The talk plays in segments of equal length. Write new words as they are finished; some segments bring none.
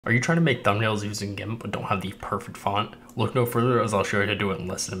Are you trying to make thumbnails using GIMP but don't have the perfect font? Look no further, as I'll show you how to do it in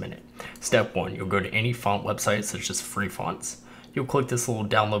less than a minute. Step 1, you'll go to any font website such as free fonts. You'll click this little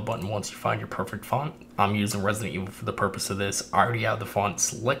download button once you find your perfect font. I'm using Resident Evil for the purpose of this. I already have the font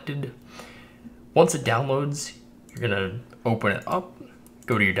selected. Once it downloads, you're gonna open it up,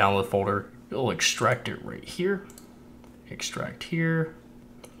 go to your download folder. You'll extract it right here. Extract here.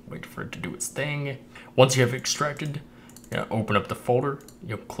 Wait for it to do its thing. Once you have extracted, you're gonna open up the folder,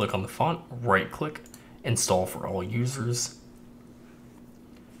 you'll click on the font, right click, install for all users.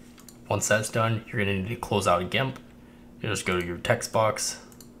 Once that's done, you're gonna need to close out a GIMP. You just go to your text box,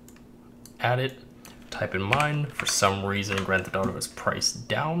 add it, type in mine. For some reason, Grand Theft Auto is priced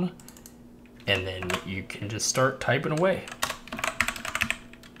down, and then you can just start typing away.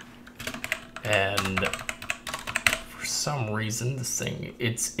 And for some reason, this thing,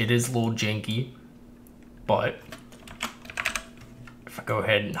 it is a little janky, but if I go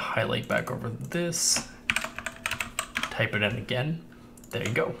ahead and highlight back over this, type it in again, there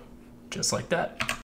you go, just like that.